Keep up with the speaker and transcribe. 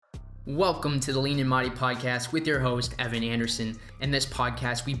Welcome to the Lean and Mighty podcast with your host, Evan Anderson. In this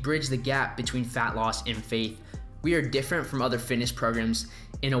podcast, we bridge the gap between fat loss and faith. We are different from other fitness programs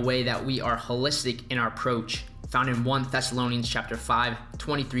in a way that we are holistic in our approach, found in 1 Thessalonians chapter 5,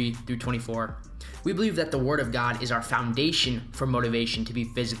 23 through 24. We believe that the Word of God is our foundation for motivation to be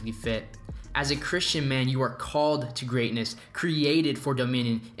physically fit. As a Christian man, you are called to greatness, created for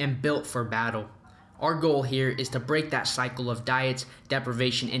dominion, and built for battle. Our goal here is to break that cycle of diets,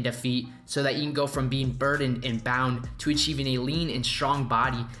 deprivation, and defeat so that you can go from being burdened and bound to achieving a lean and strong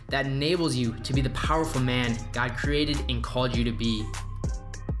body that enables you to be the powerful man God created and called you to be.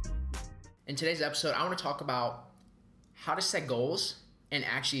 In today's episode, I want to talk about how to set goals and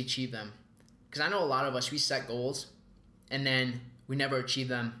actually achieve them. Because I know a lot of us, we set goals and then we never achieve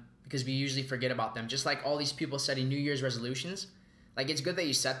them because we usually forget about them. Just like all these people setting New Year's resolutions. Like, it's good that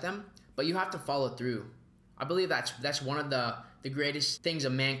you set them, but you have to follow through. I believe that's one of the greatest things a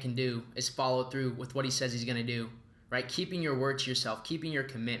man can do is follow through with what he says he's going to do, right? Keeping your word to yourself, keeping your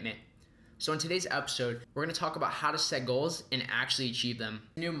commitment. So in today's episode, we're going to talk about how to set goals and actually achieve them.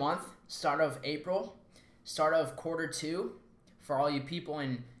 New month, start of April, start of quarter 2 for all you people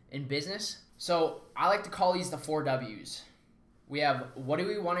in business. So I like to call these the 4 W's. We have, what do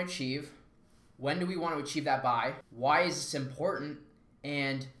we want to achieve? When do we want to achieve that by? Why is this important?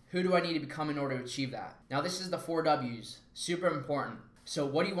 And who do I need to become in order to achieve that? Now, this is the 4 W's. Super important. So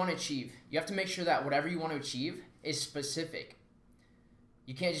what do you want to achieve? You have to make sure that whatever you want to achieve is specific.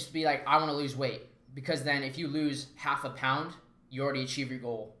 You can't just be like, I want to lose weight. Because then if you lose half a pound, you already achieve your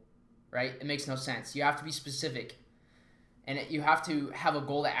goal, right? It makes no sense. You have to be specific. And you have to have a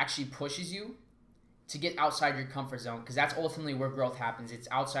goal that actually pushes you to get outside your comfort zone. Because that's ultimately where growth happens. It's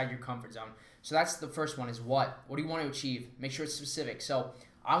outside your comfort zone. So that's the first one is what? What do you want to achieve? Make sure it's specific. So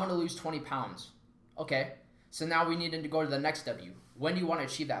I want to lose 20 pounds. Okay. So now we need to go to the next W. When do you want to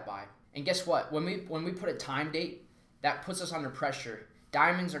achieve that by? And guess what? When we put a time date, that puts us under pressure.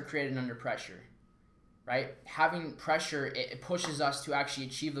 Diamonds are created under pressure, right? Having pressure, it pushes us to actually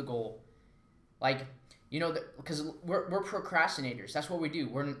achieve the goal. Like, because we're procrastinators. That's what we do.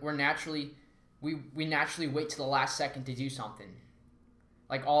 We're naturally, we naturally wait to the last second to do something.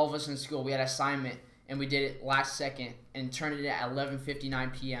 Like all of us in school, we had an assignment and we did it last second and turned it at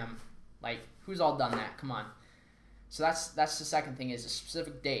 11:59 p.m. Like, who's all done that? Come on. So that's the second thing is a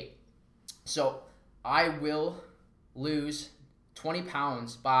specific date. So I will lose 20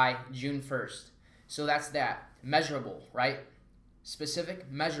 pounds by June 1st. So that's that. Measurable, right?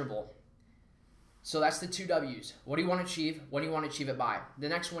 Specific, measurable. So that's the 2 W's. What do you want to achieve? What do you want to achieve it by? The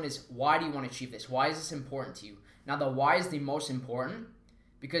next one is, why do you want to achieve this? Why is this important to you? Now, the why is the most important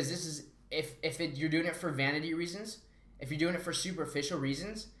because this is, you're doing it for vanity reasons, if you're doing it for superficial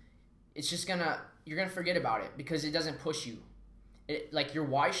reasons, it's just you're gonna forget about it because it doesn't push you. Like, your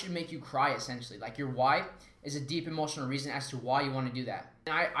why should make you cry, essentially. Like, your why is a deep emotional reason as to why you want to do that.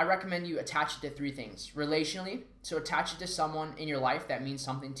 And I recommend you attach it to 3 things. Relationally, so attach it to someone in your life that means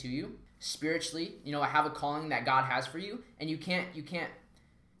something to you. Spiritually, I have a calling that God has for you, and you can't,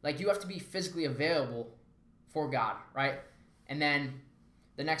 like, you have to be physically available for God, right? And then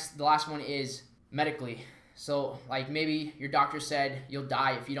the last one is medically. So, like, maybe your doctor said you'll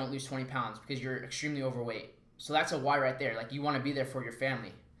die if you don't lose 20 pounds because you're extremely overweight. So that's a why right there. Like, you want to be there for your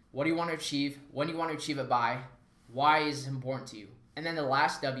family. What do you want to achieve? When do you want to achieve it by? Why is it important to you? And then the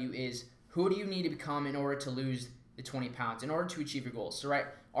last W is, who do you need to become in order to lose the 20 pounds, in order to achieve your goals? So, right,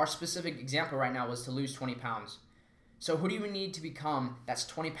 our specific example right now was to lose 20 pounds. So who do you need to become that's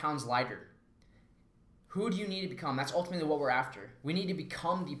 20 pounds lighter? Who do you need to become? That's ultimately what we're after. We need to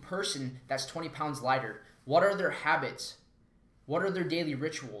become the person that's 20 pounds lighter. What are their habits? What are their daily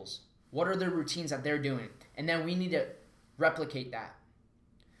rituals? What are their routines that they're doing? And then we need to replicate that.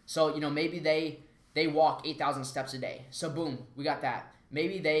 So, maybe they walk 8,000 steps a day. So boom, we got that.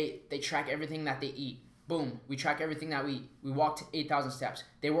 Maybe they track everything that they eat. Boom, we track everything that we eat. We walked 8,000 steps.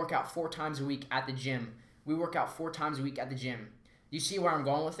 They work out 4 times a week at the gym. We work out 4 times a week at the gym. You see where I'm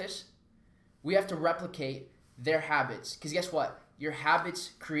going with this? We have to replicate their habits. Because guess what? Your habits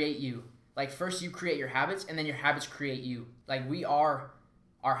create you. Like, first you create your habits, and then your habits create you. Like, we are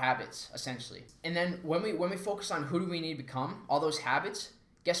our habits, essentially. And then when we focus on who do we need to become, all those habits,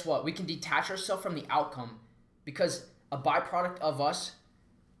 guess what? We can detach ourselves from the outcome. Because a byproduct of us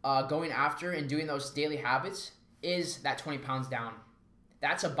going after and doing those daily habits is that 20 pounds down.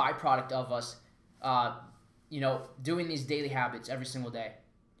 That's a byproduct of us, doing these daily habits every single day.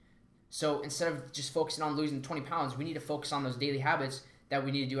 So instead of just focusing on losing 20 pounds, we need to focus on those daily habits that we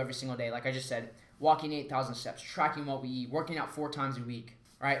need to do every single day. Like I just said, walking 8,000 steps, tracking what we eat, working out 4 times a week,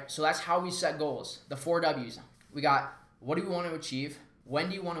 right? So that's how we set goals, the 4 W's. We got, what do we want to achieve? when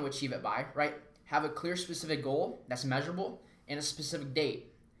do you want to achieve it by, right? Have a clear, specific goal that's measurable and a specific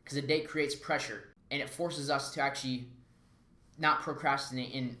date, because a date creates pressure and it forces us to actually not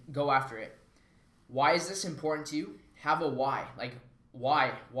procrastinate and go after it. Why is this important to you? Have a why. Like,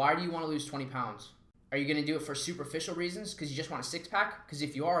 why? Why do you want to lose 20 pounds? Are you going to do it for superficial reasons because you just want a six-pack? Because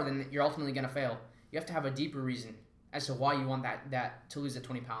if you are, then you're ultimately going to fail. You have to have a deeper reason as to why you want that to lose the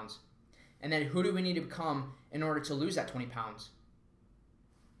 20 pounds. And then who do we need to become in order to lose that 20 pounds?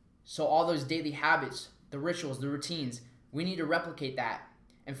 So all those daily habits, the rituals, the routines, we need to replicate that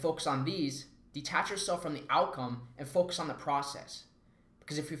and focus on these. Detach yourself from the outcome and focus on the process.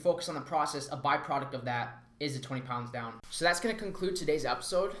 Because if you focus on the process, a byproduct of that is the 20 pounds down. So that's going to conclude today's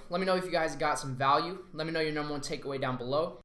episode. Let me know if you guys got some value. Let me know your number one takeaway down below.